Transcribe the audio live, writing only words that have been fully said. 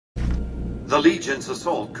The Legion's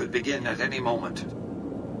assault could begin at any moment.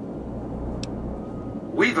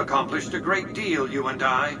 We've accomplished a great deal, you and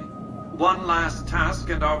I. One last task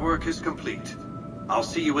and our work is complete. I'll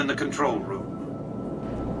see you in the control room.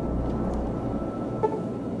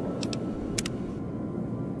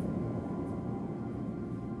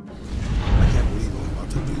 I can't believe I'm about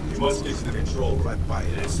to do this. You must get to the control room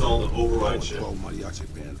and install the override chip. 12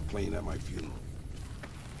 mariachi bands playing at my funeral.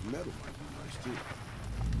 Metal might be nice too.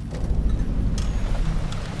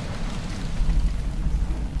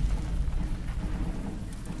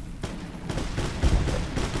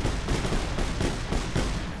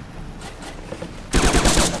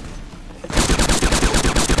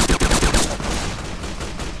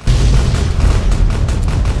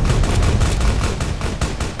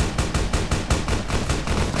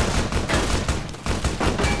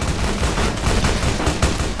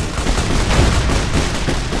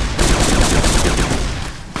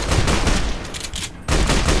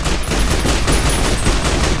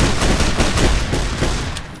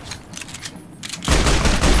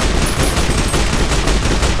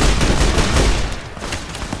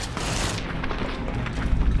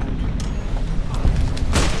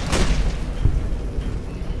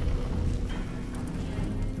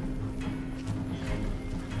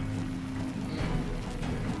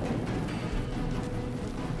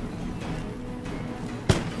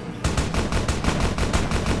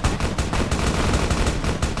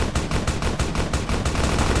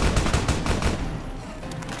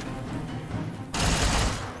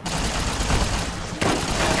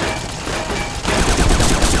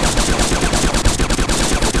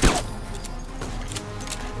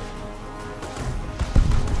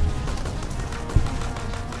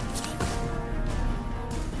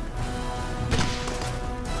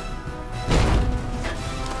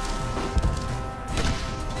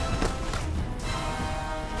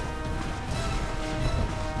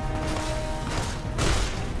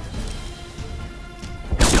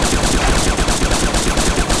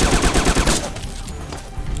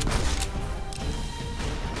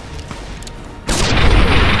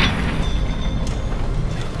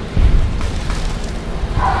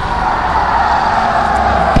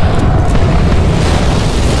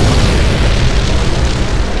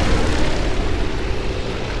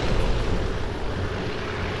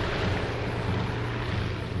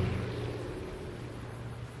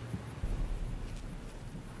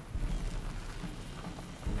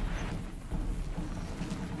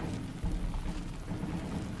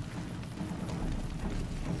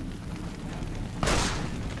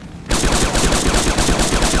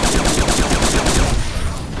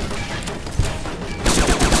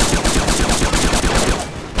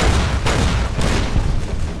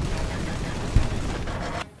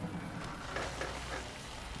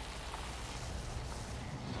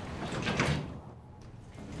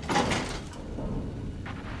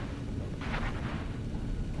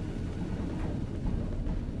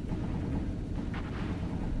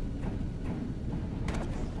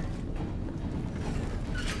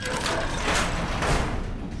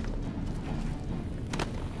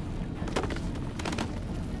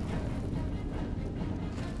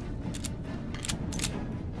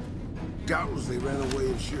 Doubtless they ran away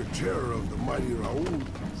in sheer terror of the mighty Raoul.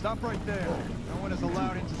 Stop right there. No one is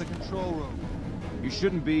allowed into the control room. You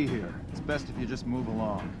shouldn't be here. It's best if you just move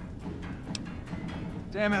along.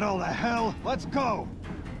 Damn it all to hell! Let's go!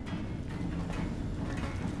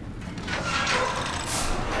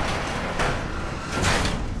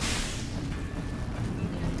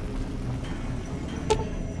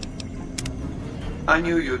 I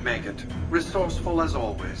knew you'd make it. Resourceful as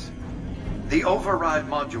always. The override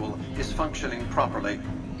module is functioning properly.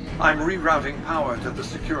 I'm rerouting power to the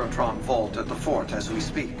Securitron vault at the fort as we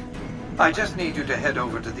speak. I just need you to head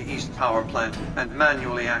over to the east power plant and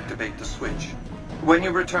manually activate the switch. When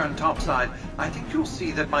you return topside, I think you'll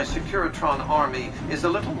see that my Securitron army is a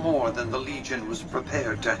little more than the Legion was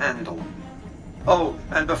prepared to handle. Oh,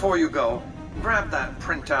 and before you go, grab that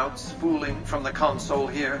printout spooling from the console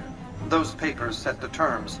here. Those papers set the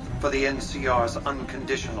terms for the NCR's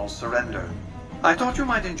unconditional surrender. I thought you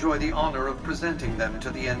might enjoy the honor of presenting them to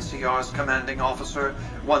the NCR's commanding officer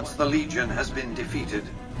once the Legion has been defeated.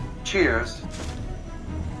 Cheers.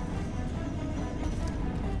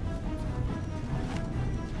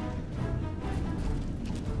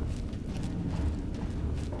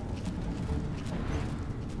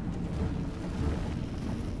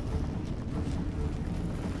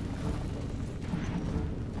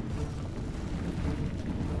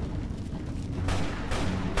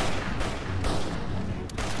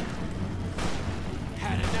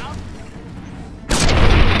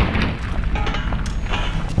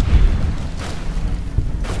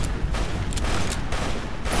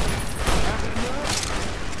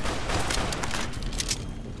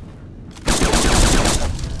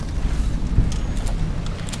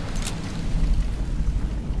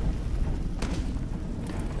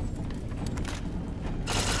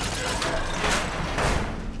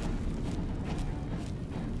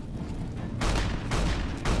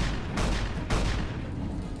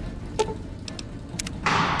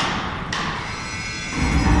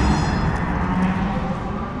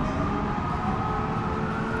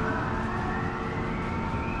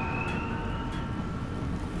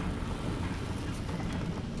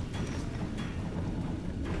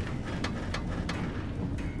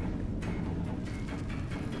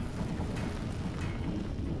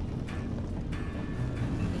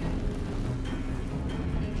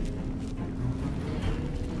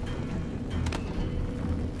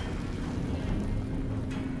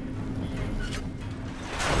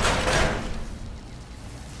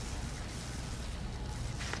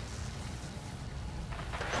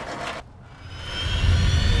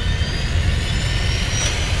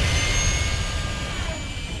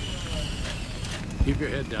 your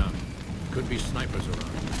head down. Could be snipers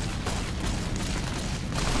around.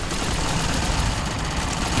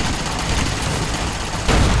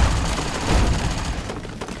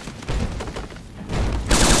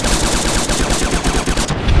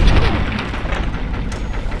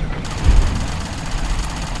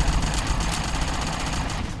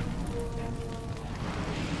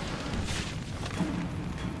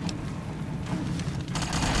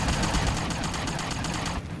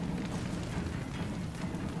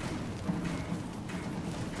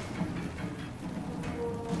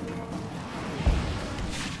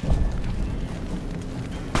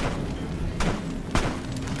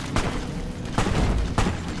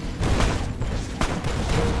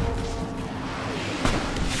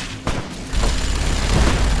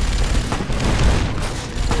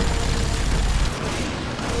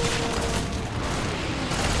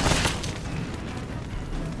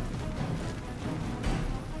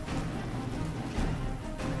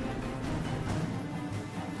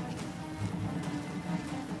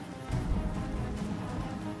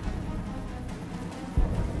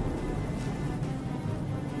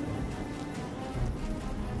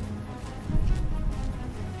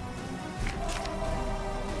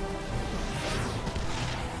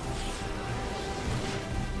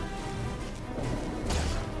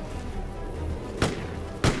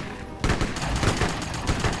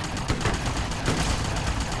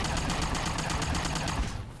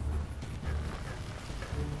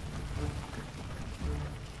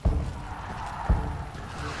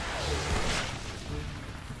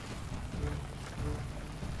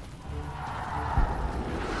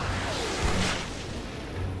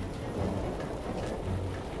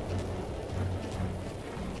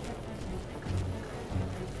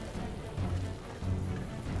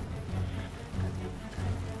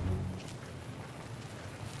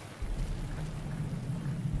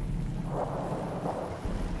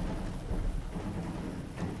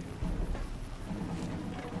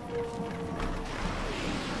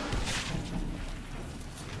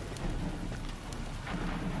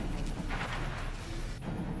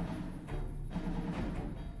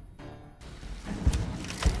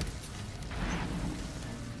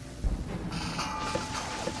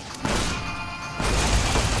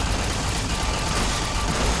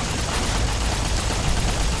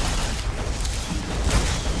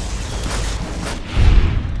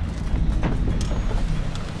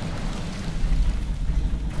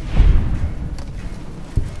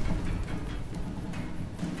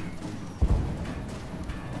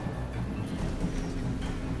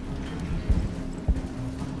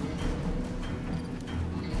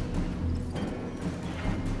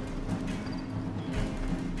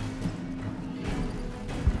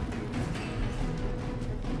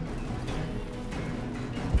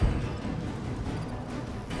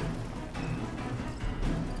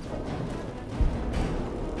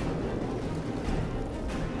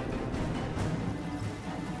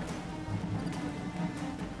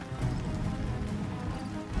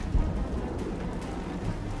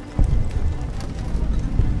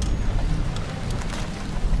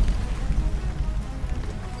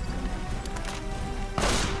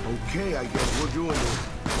 Okay, I guess we're doing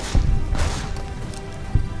this.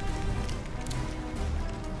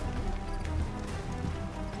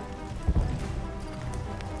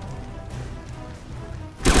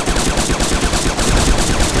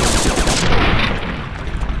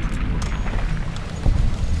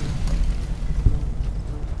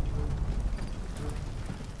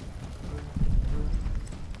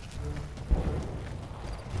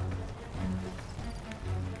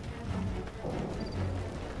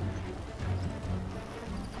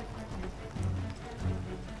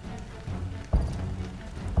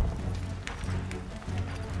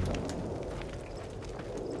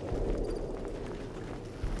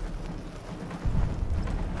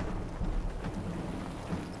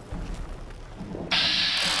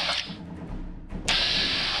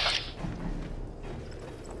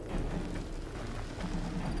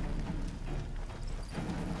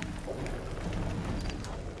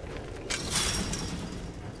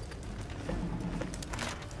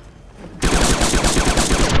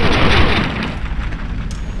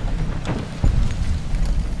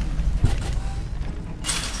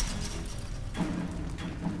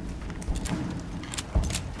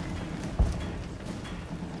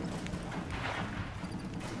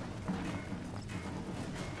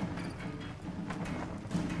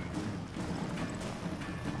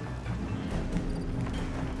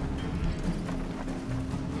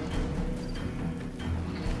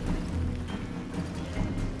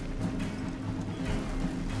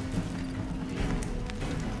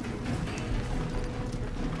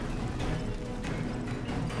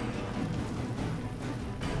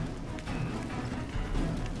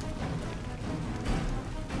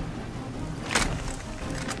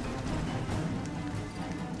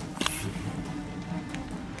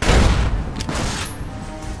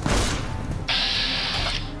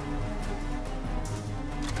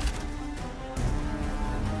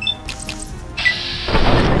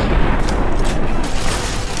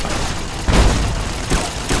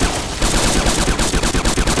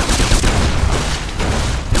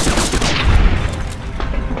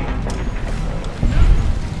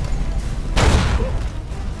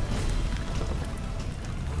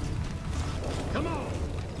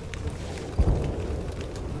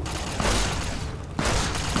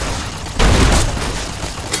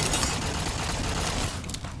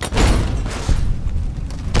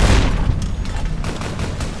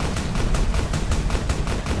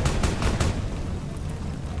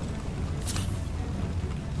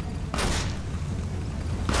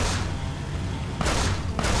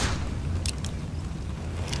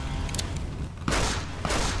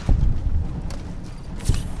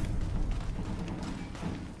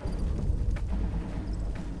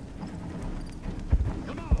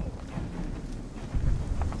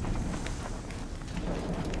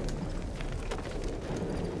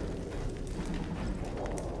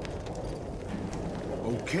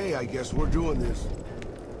 Okay, I guess we're doing this.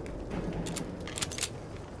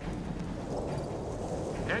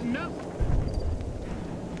 Heading up.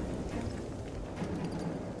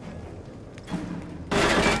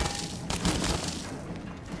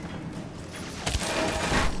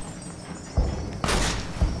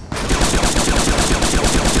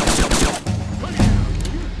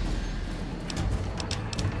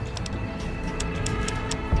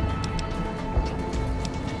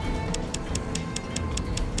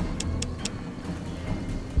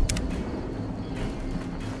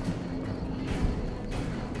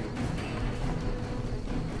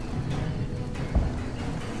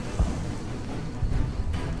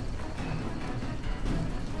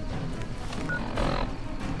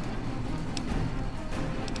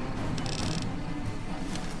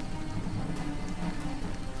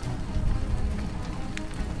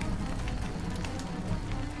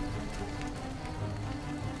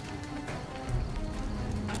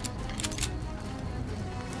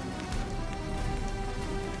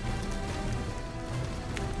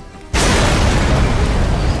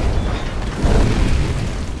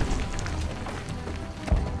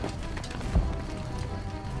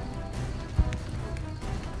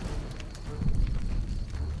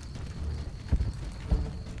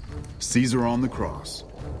 Caesar on the cross.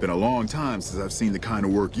 Been a long time since I've seen the kind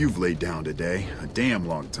of work you've laid down today. A damn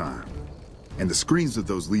long time. And the screams of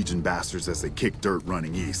those Legion bastards as they kick dirt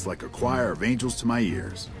running east like a choir of angels to my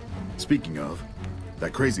ears. Speaking of,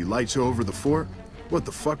 that crazy light show over the fort? What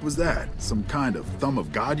the fuck was that? Some kind of thumb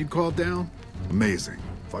of God you called down? Amazing.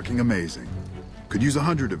 Fucking amazing. Could use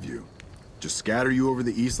 100 of you. Just scatter you over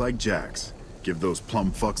the east like jacks. Give those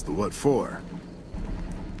plum fucks the what for.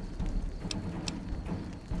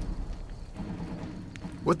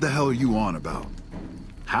 What the hell are you on about?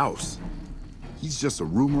 House? He's just a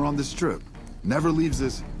rumor on the strip. Never leaves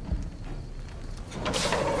this...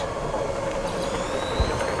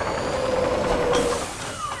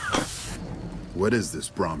 What is this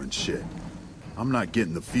Brahmin shit? I'm not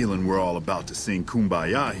getting the feeling we're all about to sing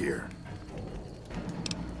Kumbaya here.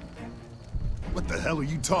 What the hell are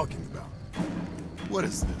you talking about? What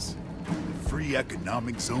is this? The free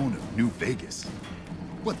economic zone of New Vegas?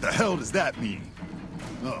 What the hell does that mean?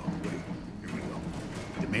 Oh, wait, here we go.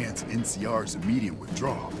 Demands NCR's immediate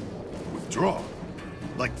withdrawal. Withdraw?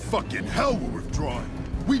 Like fucking hell we're withdrawing.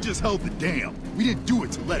 We just held the dam. We didn't do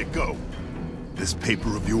it to let it go. This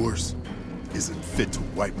paper of yours isn't fit to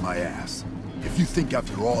wipe my ass. If you think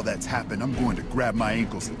after all that's happened, I'm going to grab my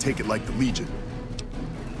ankles and take it like the Legion.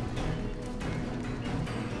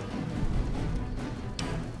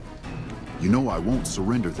 You know I won't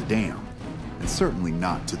surrender the dam. And certainly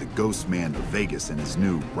not to the ghost man of Vegas and his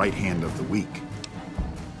new right hand of the week.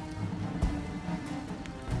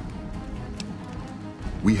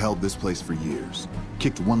 We held this place for years.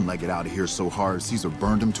 Kicked one-legged out of here so hard, Caesar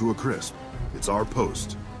burned him to a crisp. It's our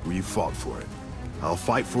post. We fought for it. I'll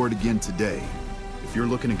fight for it again today. If you're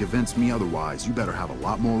looking to convince me otherwise, you better have a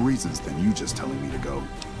lot more reasons than you just telling me to go.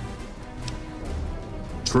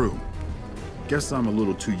 True. Guess I'm a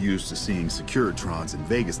little too used to seeing Securitrons in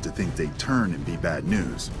Vegas to think they'd turn and be bad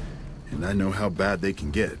news. And I know how bad they can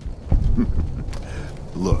get.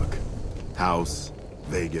 Look, house,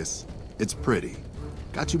 Vegas, it's pretty.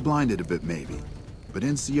 Got you blinded a bit maybe. But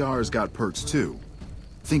NCR's got perks too.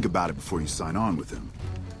 Think about it before you sign on with him.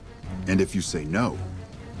 And if you say no,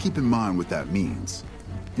 keep in mind what that means.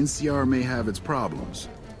 NCR may have its problems,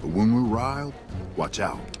 but when we're riled, watch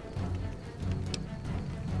out.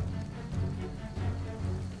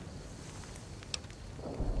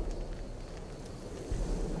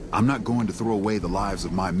 I'm not going to throw away the lives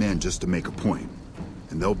of my men just to make a point.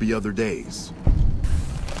 And there'll be other days.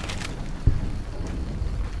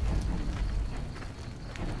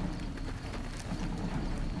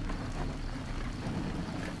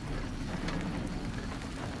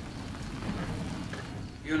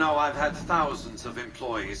 You know, I've had thousands of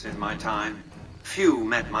employees in my time. Few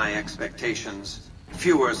met my expectations.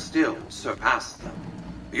 Fewer still surpassed them.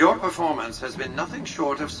 Your performance has been nothing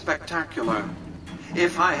short of spectacular.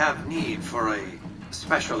 If I have need for a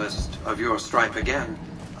specialist of your stripe again,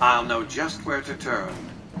 I'll know just where to turn.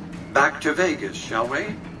 Back to Vegas, shall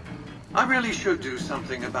we? I really should do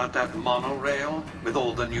something about that monorail with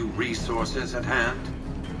all the new resources at hand.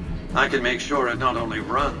 I can make sure it not only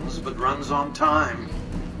runs, but runs on time.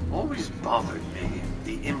 Always bothered me,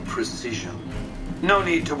 the imprecision. No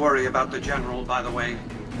need to worry about the General, by the way.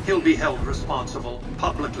 He'll be held responsible,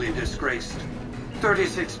 publicly disgraced.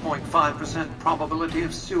 36.5% probability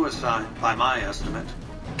of suicide, by my estimate.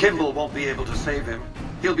 Kimball won't be able to save him.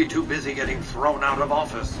 He'll be too busy getting thrown out of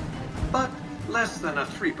office. But Less than a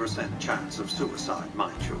 3% chance of suicide,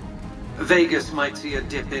 mind you. Vegas might see a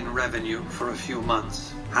dip in revenue for a few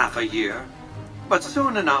months, half a year. But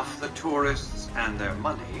soon enough, the tourists and their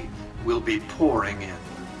money will be pouring in.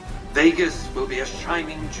 Vegas will be a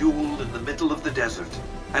shining jewel in the middle of the desert,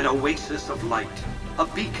 an oasis of light, a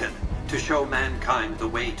beacon to show mankind the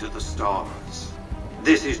way to the stars.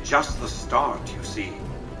 This is just the start, you see.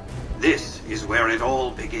 This is where it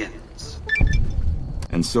all begins.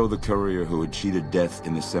 And so the courier who had cheated death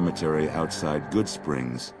in the cemetery outside Good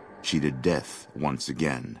Springs cheated death once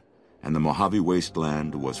again, and the Mojave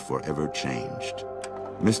Wasteland was forever changed.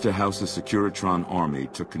 Mr. House's Securitron army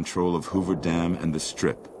took control of Hoover Dam and the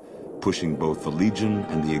Strip, pushing both the Legion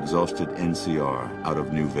and the exhausted NCR out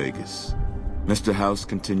of New Vegas. Mr. House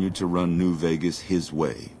continued to run New Vegas his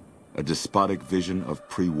way, a despotic vision of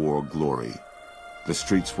pre-war glory. The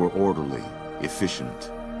streets were orderly,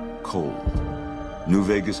 efficient, cold. New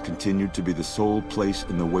Vegas continued to be the sole place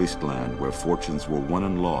in the wasteland where fortunes were won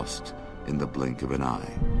and lost in the blink of an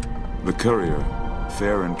eye. The Courier,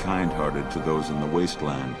 fair and kind-hearted to those in the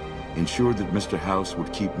wasteland, ensured that Mr. House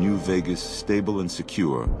would keep New Vegas stable and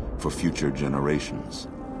secure for future generations.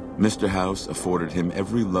 Mr. House afforded him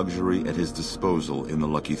every luxury at his disposal in the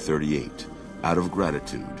Lucky 38, out of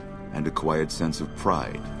gratitude and a quiet sense of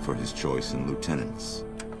pride for his choice in lieutenants.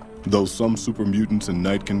 Though some super mutants in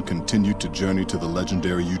Nightkin continued to journey to the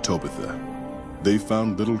legendary Utopia, they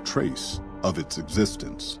found little trace of its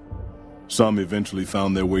existence. Some eventually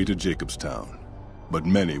found their way to Jacobstown, but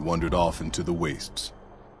many wandered off into the wastes,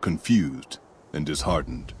 confused and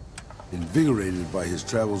disheartened. Invigorated by his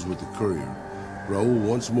travels with the Courier, Raul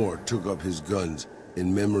once more took up his guns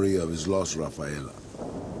in memory of his lost Rafaela.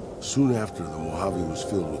 Soon after, the Mojave was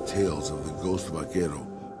filled with tales of the ghost vaquero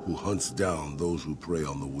who hunts down those who prey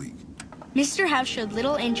on the weak. Mr. House showed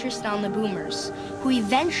little interest on the boomers, who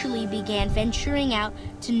eventually began venturing out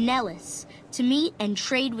to Nellis to meet and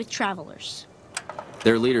trade with travelers.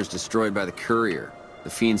 Their leaders destroyed by the Courier, the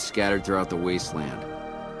fiends scattered throughout the wasteland.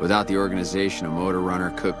 Without the organization of Motor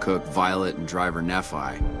Runner, Cook, Violet, and Driver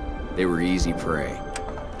Nephi, they were easy prey.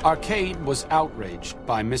 Arcade was outraged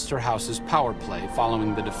by Mr. House's power play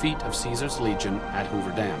following the defeat of Caesar's Legion at Hoover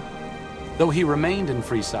Dam. Though he remained in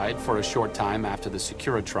Freeside for a short time after the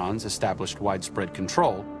Securitrons established widespread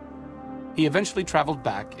control, he eventually traveled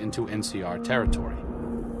back into NCR territory.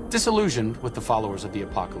 Disillusioned with the followers of the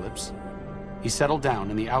apocalypse, he settled down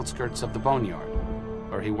in the outskirts of the Boneyard,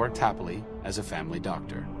 where he worked happily as a family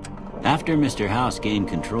doctor. After Mr. House gained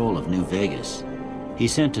control of New Vegas, he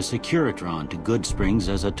sent a Securitron to Good Springs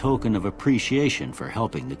as a token of appreciation for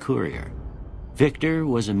helping the Courier. Victor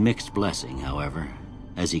was a mixed blessing, however,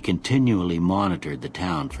 as he continually monitored the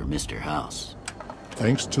town for Mr. House.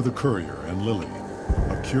 Thanks to the Courier and Lily,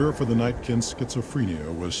 a cure for the Nightkin's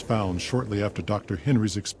schizophrenia was found shortly after Dr.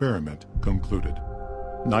 Henry's experiment concluded.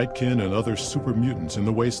 Nightkin and other super mutants in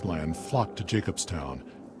the wasteland flocked to Jacobstown,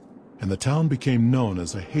 and the town became known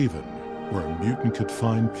as a haven where a mutant could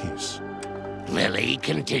find peace. Lily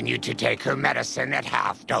continued to take her medicine at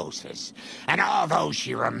half doses, and although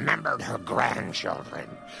she remembered her grandchildren,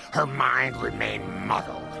 her mind remained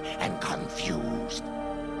muddled and confused.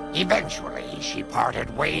 Eventually, she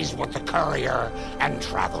parted ways with the Courier and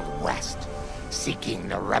traveled west, seeking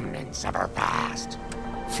the remnants of her past.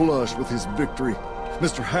 Flush with his victory,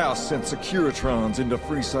 Mr. House sent Securitrons into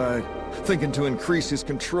Freeside, thinking to increase his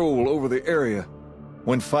control over the area.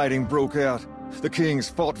 When fighting broke out, the Kings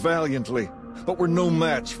fought valiantly, but were no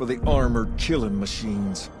match for the armored killing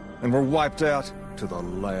machines, and were wiped out to the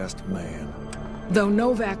last man. Though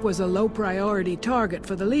Novak was a low-priority target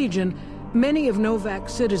for the Legion, many of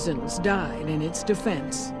Novak's citizens died in its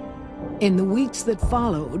defense. In the weeks that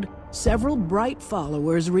followed, several bright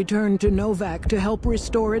followers returned to Novak to help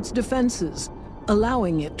restore its defenses,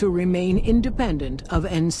 allowing it to remain independent of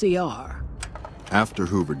NCR. After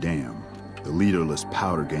Hoover Dam, the leaderless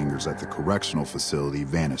powder gangers at the correctional facility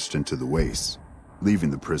vanished into the wastes, leaving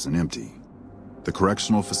the prison empty. The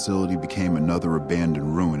correctional facility became another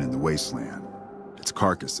abandoned ruin in the wasteland, its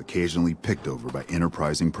carcass occasionally picked over by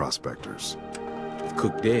enterprising prospectors. With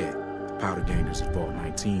Cook dead, the powder gangers of Vault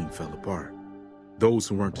 19 fell apart. Those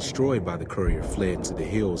who weren't destroyed by the Courier fled into the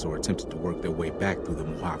hills or attempted to work their way back through the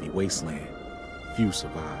Mojave Wasteland. Few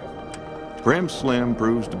survived. Prim Slim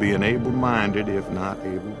proves to be an able-minded, if not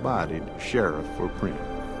able-bodied, sheriff for Prim.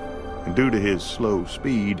 And due to his slow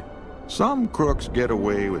speed, some crooks get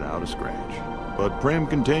away without a scratch. But Prim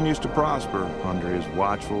continues to prosper under his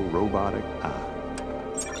watchful, robotic eye.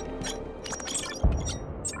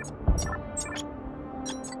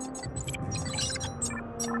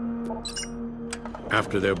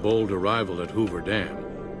 After their bold arrival at Hoover Dam,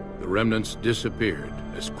 the remnants disappeared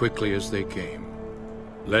as quickly as they came.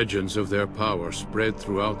 Legends of their power spread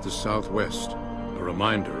throughout the Southwest, a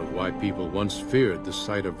reminder of why people once feared the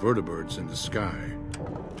sight of vertibirds in the sky.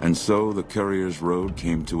 And so the Courier's road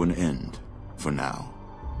came to an end, for now.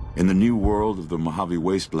 In the new world of the Mojave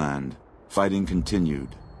Wasteland, fighting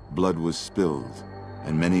continued, blood was spilled,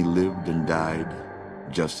 and many lived and died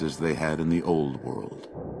just as they had in the old world.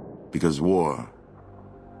 Because war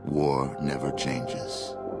never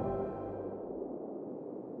changes.